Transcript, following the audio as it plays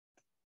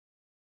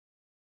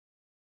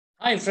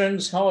Hi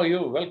friends, how are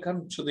you?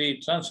 Welcome to the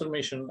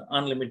Transformation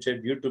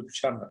Unlimited YouTube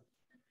channel.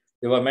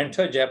 Your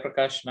mentor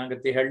Jayaprakash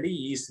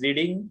Nagathihalli is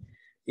reading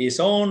his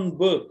own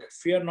book,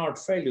 Fear Not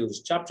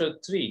Failures, Chapter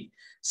 3,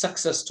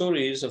 Success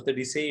Stories of the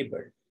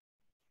Disabled.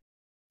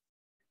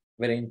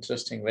 Very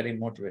interesting, very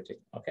motivating.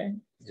 Okay,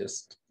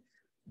 just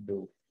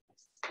do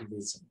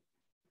listen.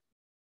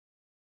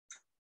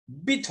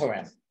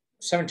 Beethoven,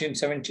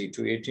 1770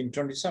 to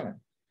 1827.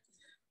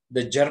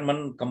 The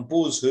German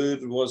composer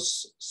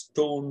was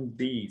stone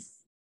deaf,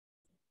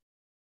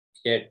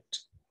 yet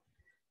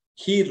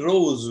he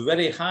rose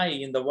very high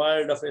in the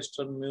world of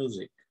Western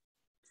music.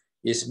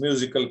 His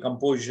musical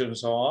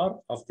compositions are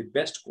of the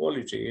best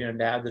quality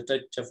and have the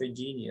touch of a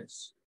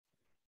genius.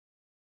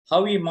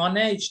 How he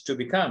managed to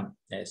become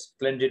a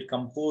splendid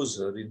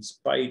composer in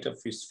spite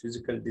of his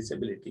physical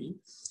disability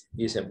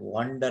is a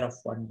wonder of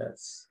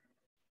wonders.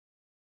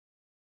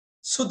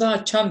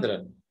 Sudha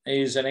Chandran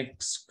is an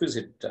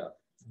exquisite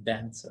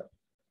dancer.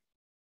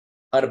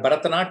 Her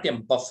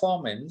Bharatanatyam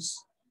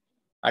performance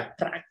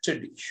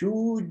attracted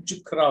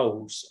huge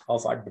crowds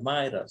of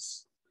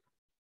admirers,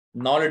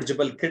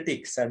 knowledgeable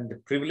critics, and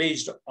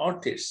privileged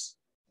artists.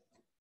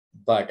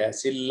 But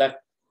as ill luck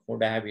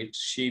would have it,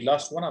 she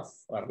lost one of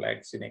her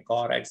legs in a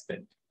car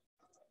accident.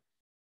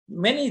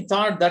 Many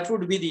thought that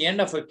would be the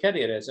end of her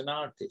career as an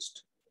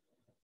artist.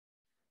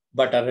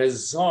 But her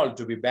resolve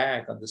to be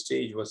back on the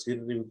stage was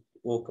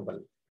irrevocable.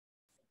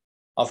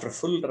 After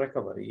full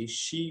recovery,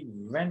 she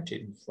went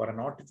in for an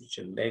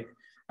artificial leg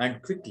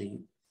and quickly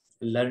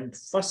learned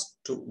first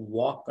to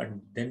walk and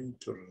then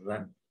to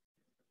run.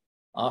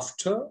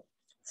 After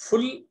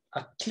full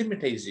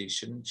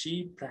acclimatization,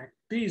 she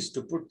practiced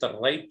to put the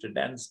right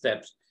dance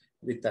steps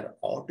with her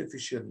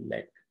artificial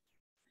leg.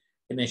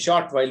 In a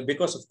short while,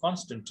 because of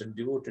constant and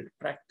devoted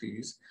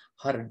practice,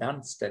 her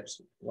dance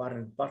steps were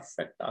in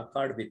perfect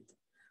accord with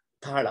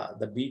thala,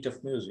 the beat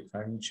of music,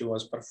 and she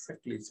was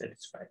perfectly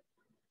satisfied.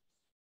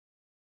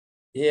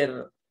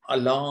 Here,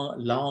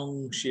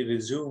 long she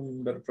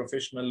resumed her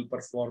professional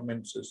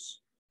performances.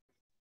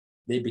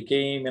 They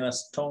became an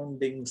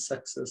astounding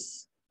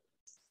success.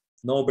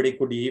 Nobody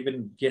could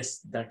even guess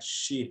that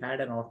she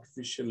had an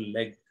artificial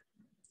leg.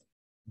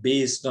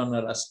 Based on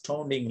her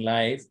astounding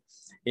life,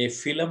 a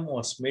film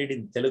was made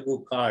in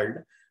Telugu called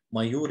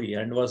Mayuri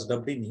and was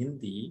dubbed in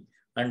Hindi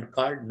and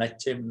called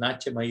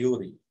Nache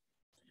Mayuri.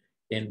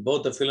 In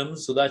both the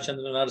films, Sudha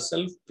Chandran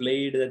herself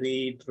played the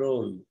lead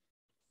role.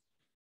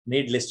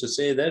 Needless to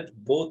say that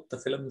both the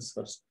films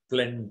were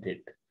splendid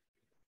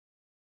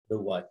to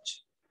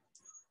watch.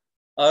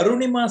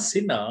 Arunima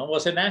Sinha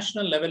was a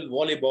national level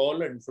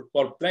volleyball and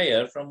football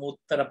player from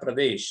Uttar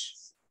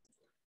Pradesh.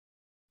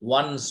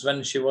 Once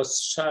when she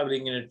was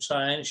traveling in a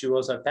train, she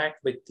was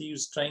attacked by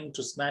thieves trying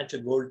to snatch a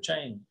gold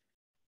chain.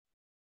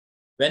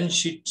 When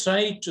she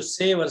tried to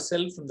save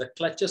herself from the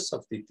clutches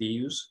of the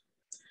thieves,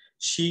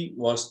 she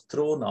was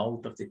thrown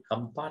out of the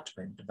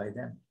compartment by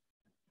them.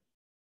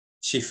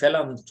 She fell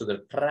onto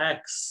the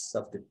tracks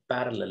of the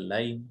parallel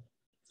line.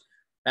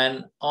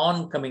 An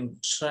oncoming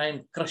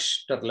train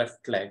crushed her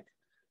left leg,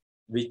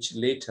 which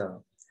later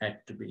had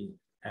to be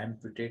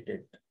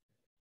amputated.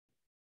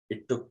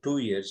 It took 2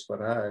 years for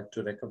her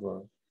to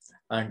recover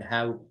and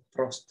have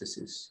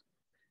prosthesis.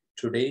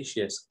 Today, she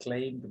has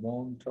climbed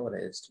Mount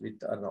Everest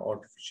with her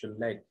artificial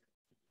leg.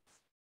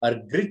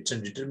 Her grit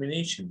and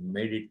determination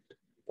made it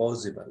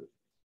possible.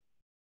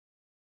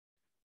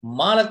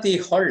 Malati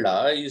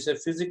Holla is a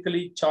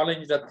physically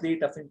challenged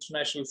athlete of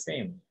international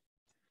fame.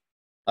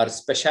 Her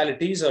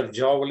specialties are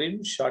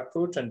javelin, shot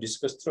put, and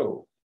discus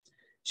throw.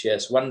 She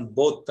has won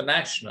both the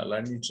national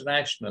and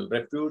international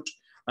repute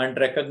and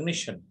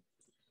recognition.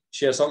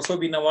 She has also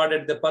been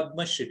awarded the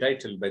Padma Shri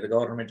title by the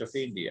Government of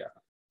India.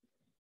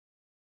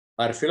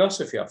 Our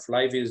philosophy of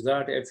life is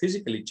that a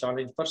physically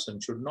challenged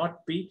person should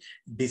not be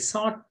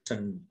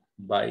disheartened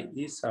by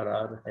his or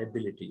her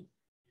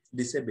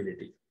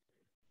disability,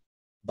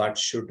 but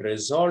should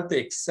resolve to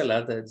excel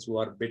others who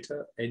are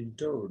better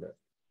endowed.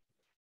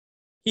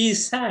 He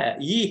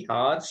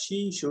or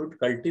she should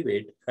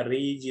cultivate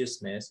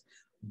courageousness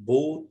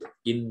both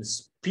in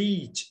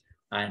speech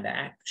and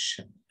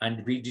action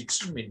and be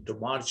determined to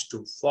march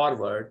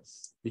forward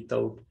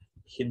without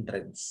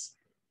hindrance.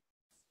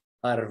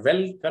 Her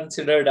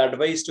well-considered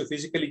advice to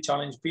physically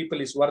challenged people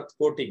is worth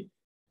quoting.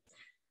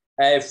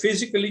 A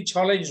physically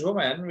challenged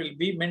woman will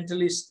be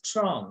mentally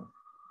strong.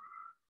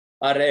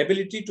 Our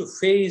ability to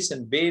face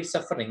and bear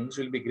sufferings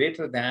will be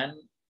greater than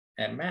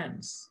a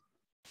man's.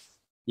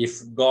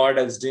 If God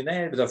has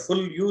denied the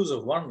full use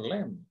of one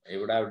limb, he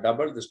would have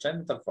doubled the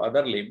strength of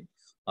other limb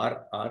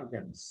or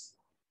organs.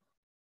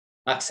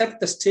 Accept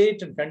the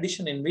state and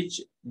condition in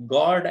which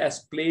God has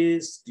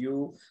placed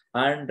you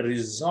and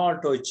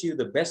resolve to achieve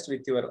the best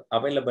with your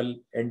available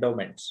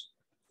endowments.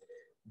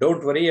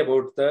 Don't worry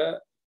about the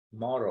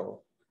tomorrow.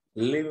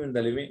 Live in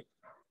the living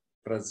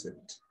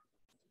present.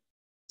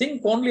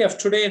 Think only of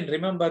today and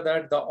remember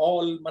that the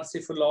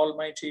all-merciful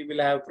Almighty will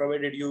have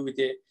provided you with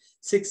a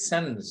sixth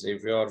sense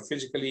if you are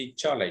physically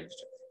challenged.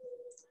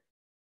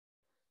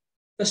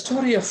 The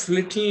story of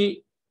little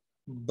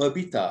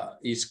Babita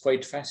is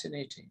quite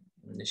fascinating.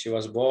 She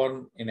was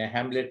born in a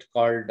hamlet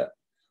called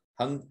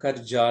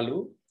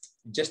Hankarjalu,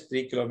 just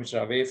 3 kilometers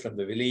away from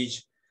the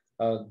village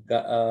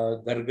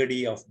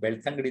Gargadi of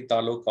Beltangadi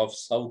Taluk of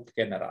South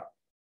Canara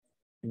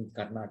in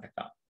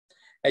Karnataka.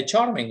 A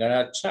charming and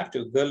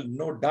attractive girl,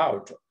 no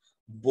doubt,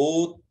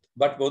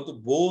 but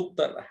both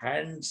her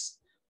hands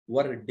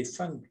were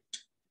defunct.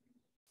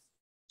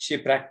 She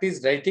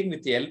practiced writing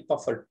with the help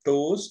of her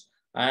toes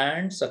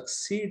and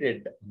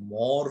succeeded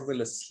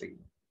marvelously.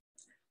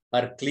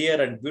 Her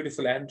clear and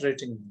beautiful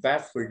handwriting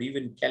baffled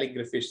even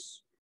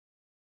calligraphists.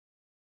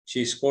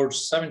 She scored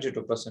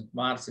 72%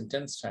 marks in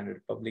 10th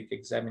standard public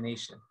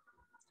examination.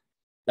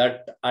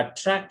 That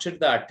attracted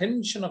the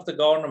attention of the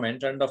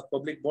government and of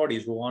public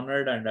bodies who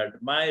honored and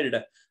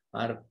admired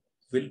her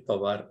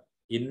willpower,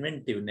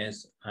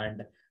 inventiveness,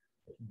 and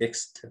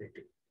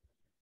dexterity.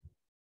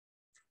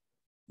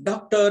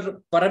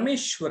 Dr.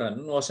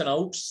 Parameshwaran was an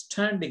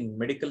outstanding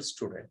medical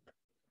student.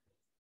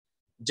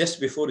 Just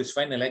before his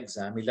final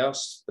exam, he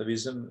lost the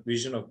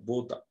vision of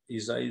both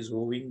his eyes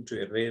owing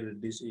to a rare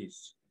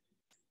disease.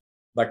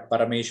 But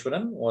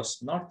Parameshwaran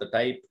was not the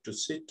type to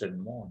sit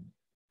and mourn.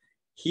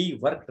 He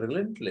worked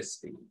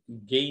relentlessly,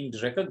 gained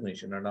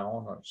recognition and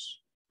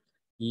honors.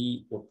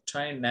 He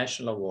obtained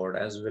national award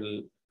as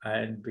well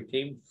and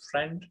became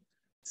friend,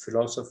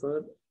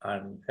 philosopher,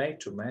 and guide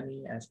to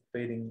many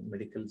aspiring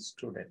medical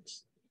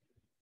students.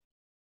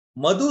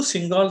 Madhu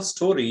Singhal's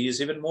story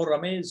is even more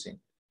amazing.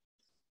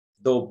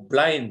 Though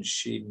blind,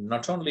 she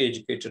not only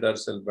educated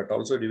herself, but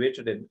also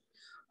devoted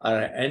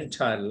her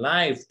entire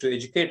life to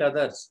educate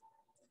others.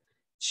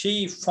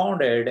 She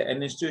founded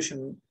an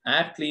institution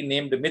aptly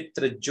named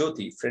Mitra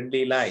Jyoti,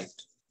 Friendly Light,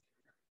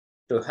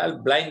 to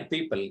help blind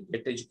people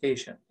get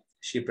education.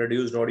 She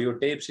produced audio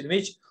tapes in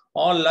which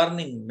all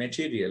learning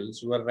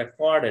materials were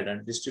recorded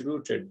and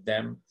distributed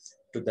them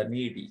to the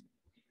needy.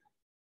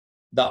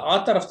 The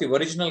author of the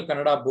original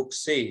Kannada book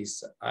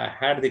says, I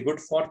had the good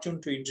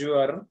fortune to interview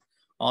her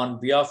on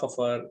behalf of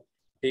her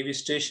TV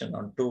station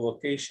on 2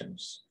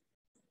 occasions.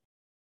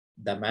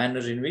 The manner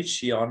in which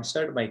she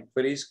answered my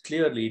queries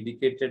clearly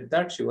indicated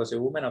that she was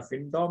a woman of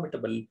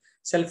indomitable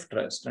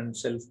self-trust and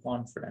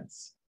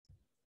self-confidence.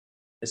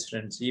 Yes,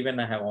 friends, even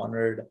I have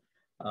honored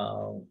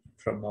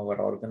from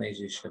our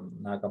organization,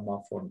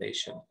 Nagamma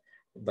Foundation,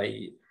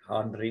 by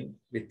honoring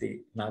with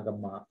the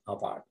Nagamma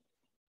Award.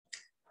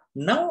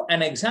 Now,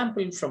 an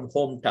example from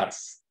home turf.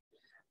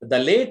 The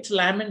late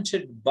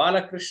lamented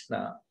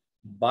Balakrishna,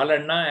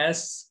 Balanna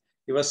as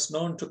he was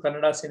known to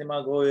Kannada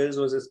cinema goers,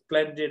 was a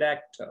splendid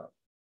actor.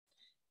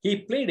 He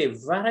played a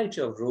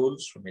variety of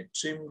roles from a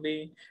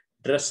trimly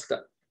dressed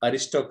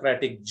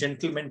aristocratic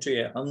gentleman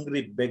to a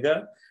hungry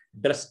beggar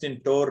dressed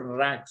in torn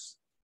rags.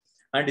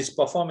 And his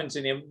performance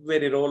in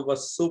every role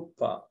was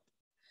superb.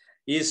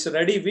 His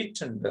ready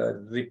wit and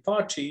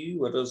repartee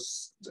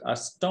was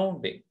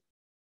astounding.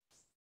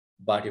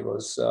 But he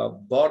was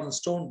born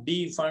stone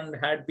deaf and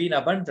had been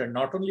abandoned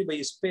not only by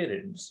his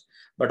parents,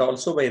 but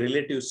also by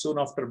relatives soon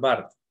after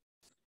birth.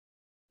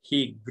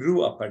 He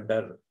grew up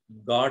under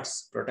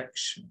God's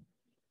protection,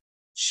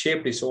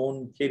 shaped his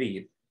own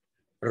career,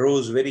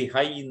 rose very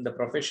high in the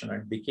profession,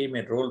 and became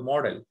a role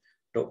model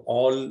to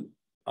all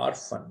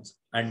orphans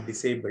and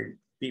disabled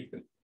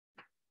people.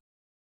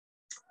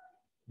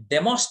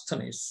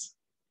 Demosthenes,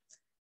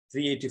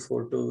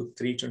 384 to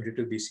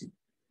 322 BC.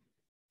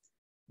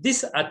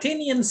 This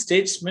Athenian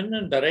statesman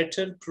and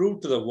orator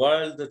proved to the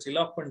world that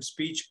eloquent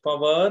speech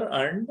power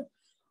and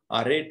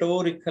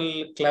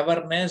rhetorical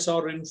cleverness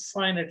are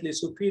infinitely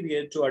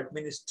superior to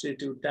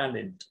administrative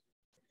talent.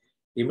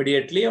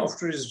 Immediately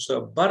after his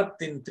birth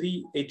in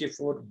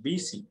 384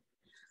 BC,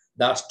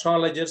 the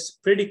astrologers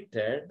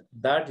predicted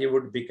that he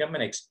would become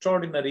an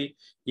extraordinary,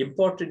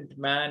 important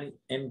man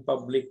in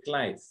public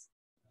life.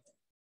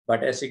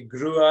 But as he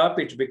grew up,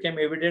 it became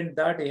evident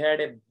that he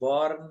had a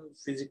born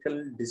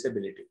physical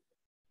disability.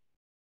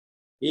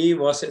 He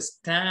was a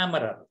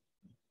stammerer.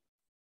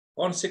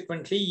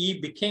 Consequently, he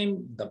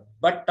became the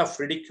butt of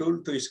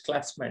ridicule to his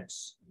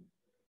classmates.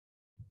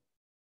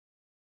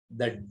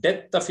 The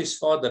death of his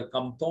father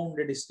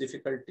compounded his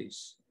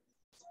difficulties.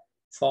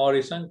 For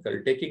his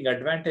uncle, taking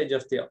advantage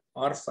of the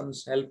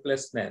orphan's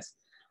helplessness,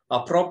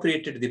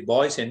 appropriated the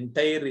boy's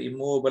entire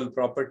immovable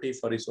property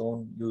for his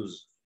own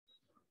use.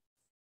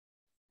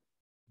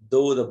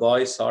 Though the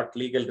boy sought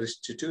legal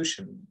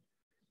restitution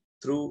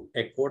through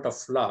a court of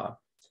law,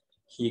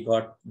 he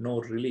got no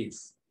relief.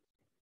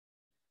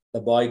 The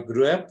boy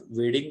grew up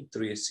wading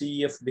through a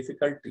sea of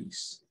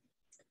difficulties.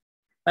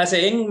 As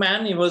a young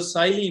man, he was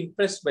highly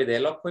impressed by the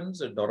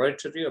eloquence and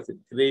oratory of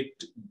a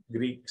great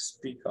Greek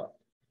speaker.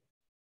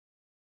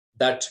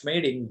 That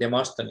made him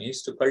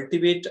Demosthenes to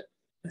cultivate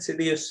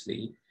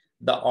assiduously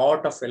the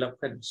art of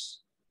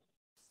eloquence.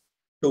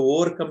 To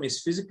overcome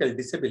his physical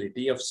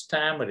disability of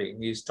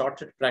stammering, he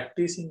started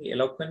practicing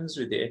eloquence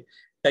with a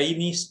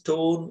tiny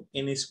stone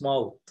in his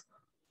mouth.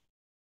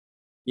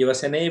 He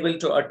was enabled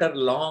to utter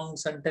long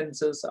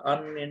sentences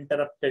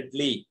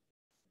uninterruptedly.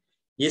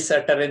 His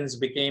utterance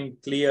became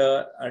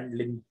clear and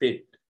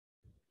limpid.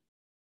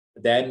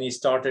 Then he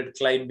started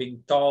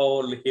climbing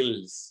tall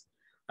hills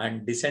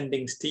and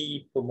descending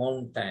steep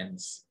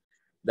mountains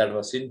that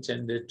was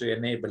intended to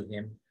enable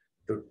him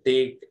to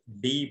take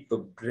deep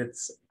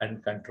breaths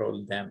and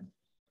control them.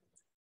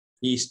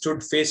 He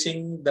stood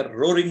facing the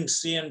roaring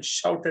sea and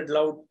shouted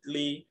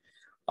loudly,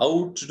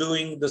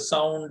 outdoing the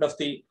sound of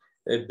the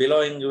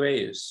billowing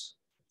waves.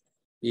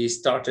 He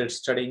started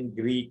studying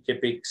Greek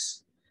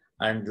epics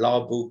and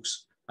law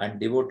books and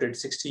devoted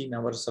 16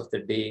 hours of the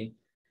day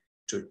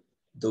to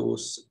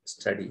those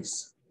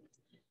studies.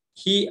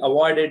 He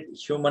avoided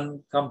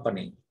human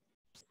company.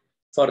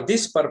 For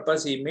this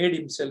purpose, he made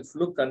himself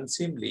look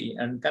unseemly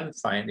and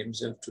confined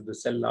himself to the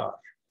cellar.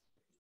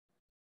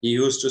 He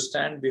used to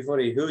stand before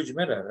a huge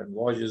mirror and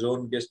watch his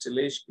own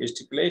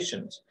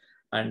gesticulations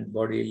and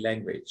body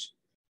language.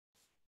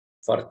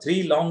 For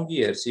 3 long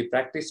years, he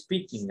practiced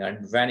speaking,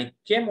 and when he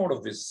came out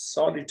of his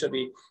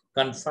solitary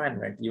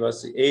confinement, he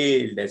was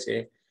hailed as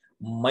a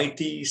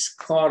mighty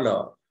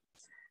scholar,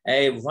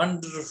 a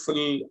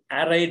wonderful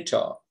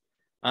orator,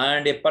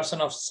 and a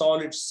person of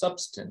solid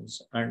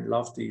substance and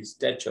lofty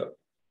stature.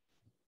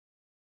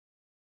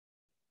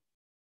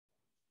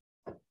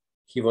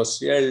 He was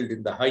held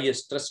in the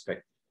highest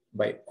respect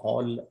by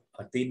all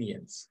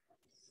Athenians.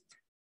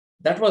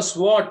 That was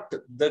what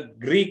the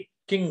Greek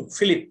King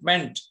Philip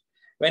meant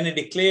when he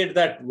declared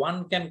that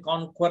one can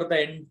conquer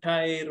the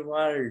entire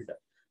world,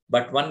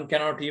 but one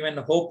cannot even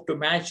hope to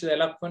match the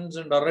eloquence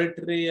and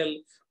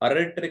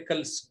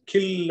oratorical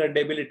skill and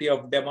ability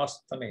of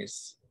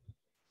Demosthenes.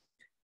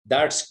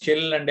 That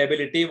skill and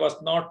ability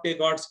was not a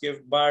God's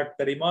gift, but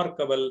the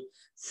remarkable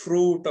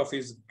fruit of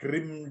his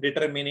grim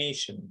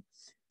determination,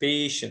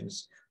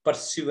 patience,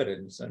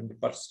 perseverance, and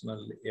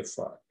personal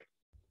effort.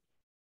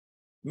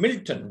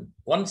 Milton,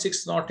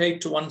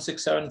 1608 to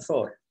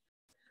 1674.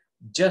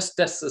 Just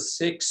as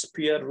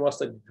Shakespeare was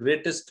the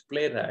greatest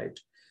playwright,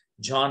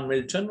 John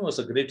Milton was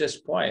the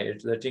greatest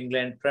poet that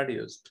England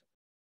produced.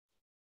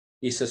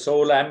 His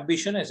sole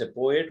ambition as a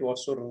poet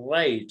was to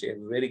write a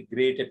very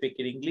great epic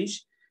in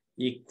English,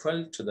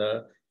 equal to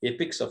the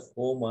epics of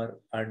Homer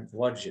and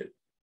Virgil.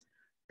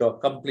 To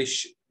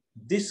accomplish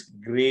this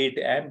great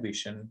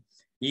ambition,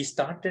 he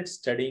started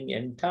studying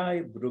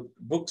entire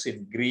books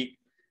in Greek,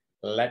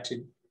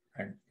 Latin,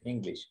 and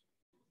English.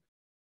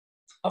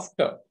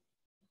 After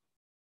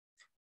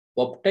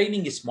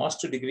obtaining his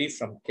master's degree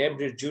from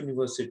Cambridge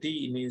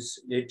University in his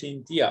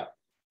 18th year,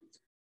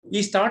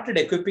 he started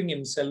equipping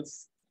himself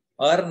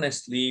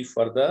earnestly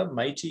for the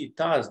mighty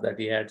task that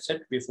he had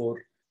set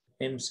before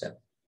himself.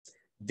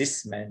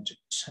 This meant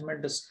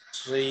tremendous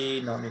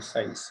strain on his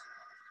eyes.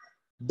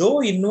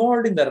 Though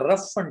involved in the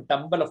rough and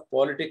tumble of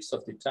politics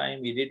of the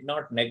time, he did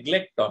not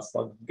neglect or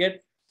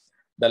forget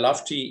the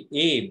lofty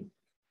aim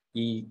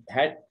he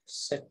had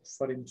set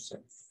for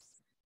himself.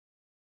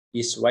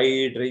 His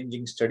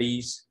wide-ranging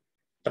studies,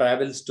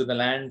 travels to the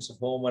lands of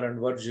Homer and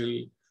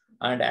Virgil,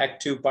 and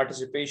active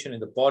participation in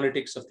the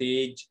politics of the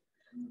age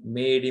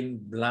made him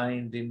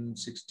blind in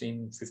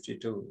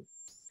 1652.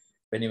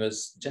 When he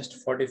was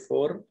just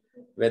 44,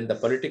 when the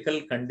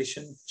political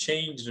condition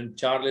changed and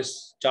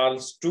Charles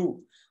II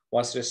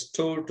was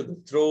restored to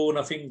the throne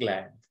of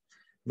England,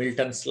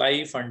 Milton's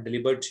life and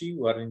liberty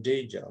were in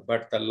danger,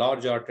 but the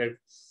large-hearted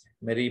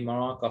merry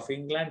monarch of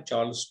England,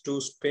 Charles II,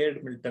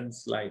 spared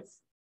Milton's life.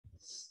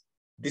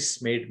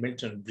 This made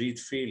Milton breathe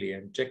freely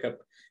and take up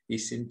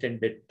his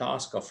intended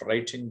task of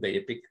writing the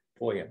epic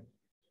poem.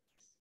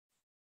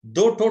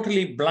 Though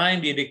totally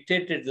blind, he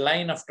dictated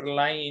line after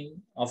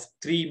line of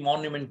 3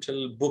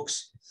 monumental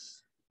books: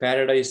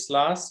 Paradise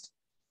Lost,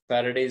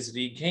 Paradise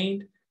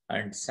Regained,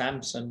 and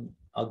Samson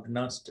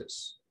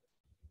Agonistes.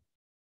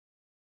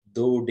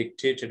 Though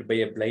dictated by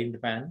a blind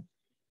man,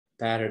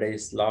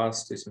 Paradise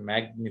Lost is a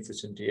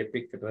magnificent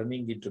epic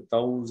running into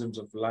thousands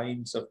of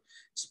lines of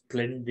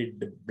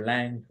splendid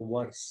blank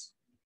verse.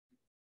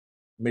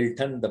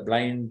 Milton, the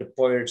blind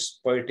poet's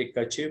poetic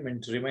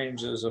achievement,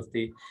 reminds us of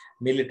the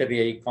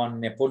military icon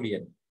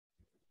Napoleon.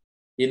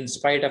 In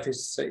spite of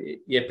his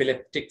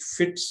epileptic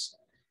fits,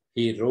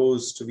 he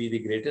rose to be the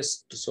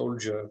greatest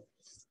soldier,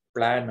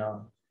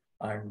 planner,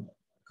 and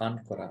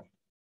conqueror.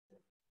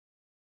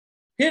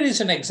 Here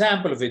is an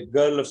example of a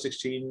girl of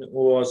 16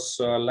 who was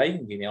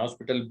lying in a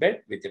hospital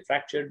bed with a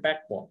fractured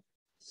backbone.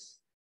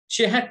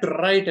 She had to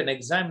write an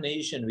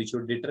examination which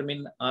would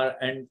determine her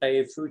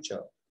entire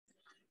future.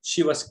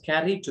 She was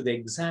carried to the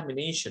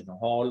examination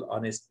hall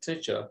on a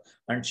stretcher,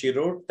 and she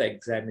wrote the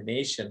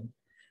examination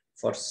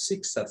for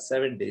 6 or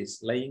 7 days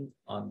lying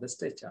on the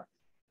stretcher.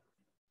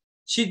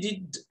 She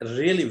did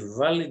really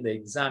well in the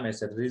exam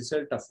as a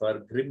result of her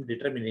grim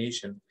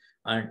determination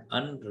and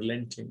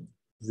unrelenting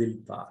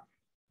willpower.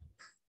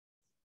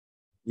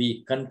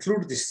 We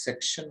conclude this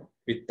section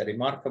with the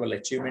remarkable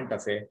achievement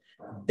of a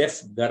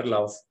deaf girl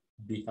of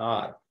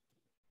Bihar,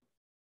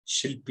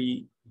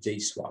 Shilpi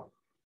Jaiswal,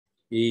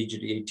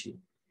 aged 18.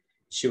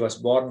 She was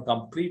born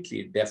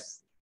completely deaf.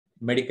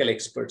 Medical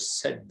experts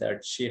said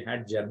that she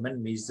had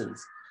German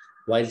measles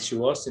while she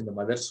was in the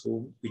mother's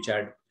womb, which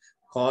had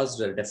caused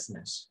her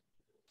deafness.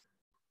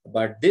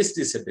 But this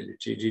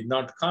disability did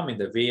not come in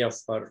the way of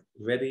her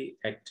very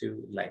active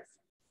life.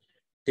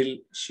 Till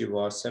she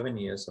was 7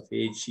 years of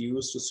age, she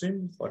used to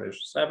swim for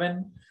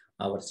 7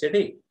 hours a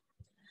day.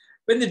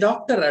 When the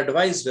doctor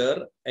advised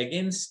her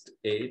against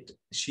it,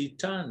 she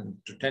turned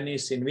to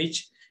tennis, in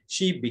which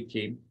she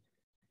became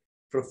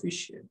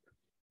proficient.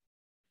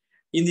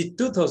 In the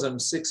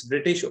 2006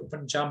 British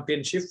Open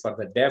Championship for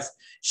the deaf,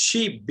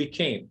 she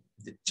became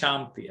the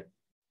champion.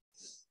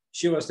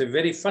 She was the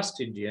very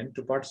first Indian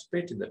to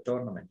participate in the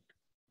tournament.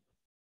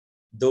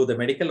 Though the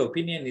medical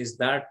opinion is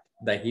that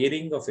the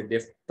hearing of a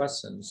deaf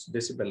person's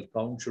decibel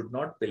count should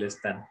not be less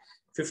than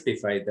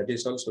 55, that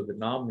is also the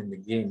norm in the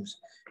games,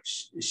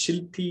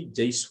 Shilpi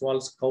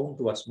Jaiswal's count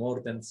was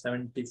more than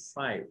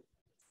 75.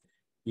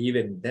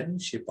 Even then,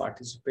 she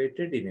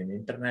participated in an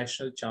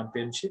international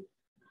championship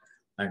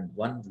and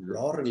won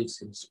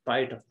laurels in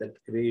spite of that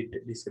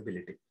great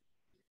disability.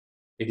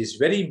 It is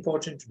very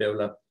important to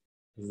develop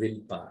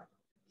willpower.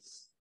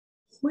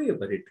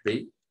 Whoever it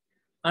be,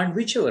 and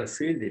whichever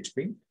field it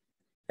be,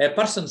 a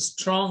person's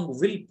strong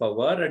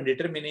willpower and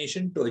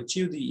determination to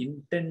achieve the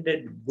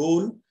intended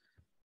goal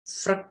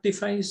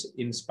fructifies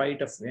in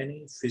spite of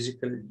any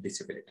physical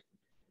disability.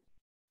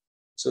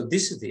 So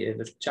this is the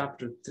end of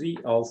chapter 3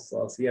 of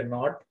Fear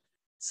Not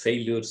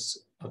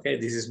Failures. Okay,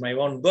 this is my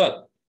own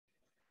book.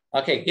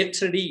 Okay, get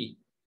ready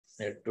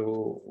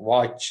to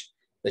watch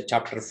the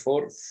chapter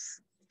 4,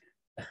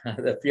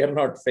 the Fear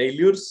Not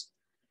Failures,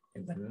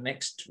 in the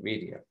next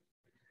video.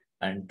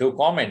 And do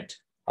comment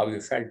how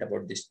you felt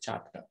about this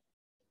chapter.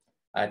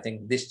 I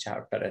think this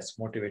chapter has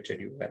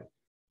motivated you well.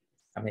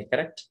 Am I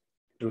correct?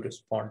 Do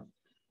respond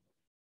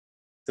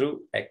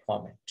through a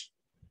comment.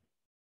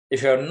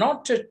 If you are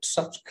not yet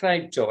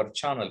subscribed to our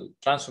channel,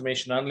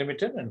 Transformation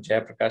Unlimited and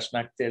Jayaprakash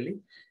Nagathihalli,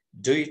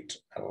 do it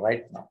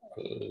right now.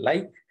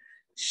 Like,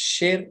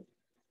 share,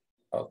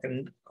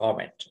 and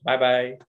comment. Bye-bye.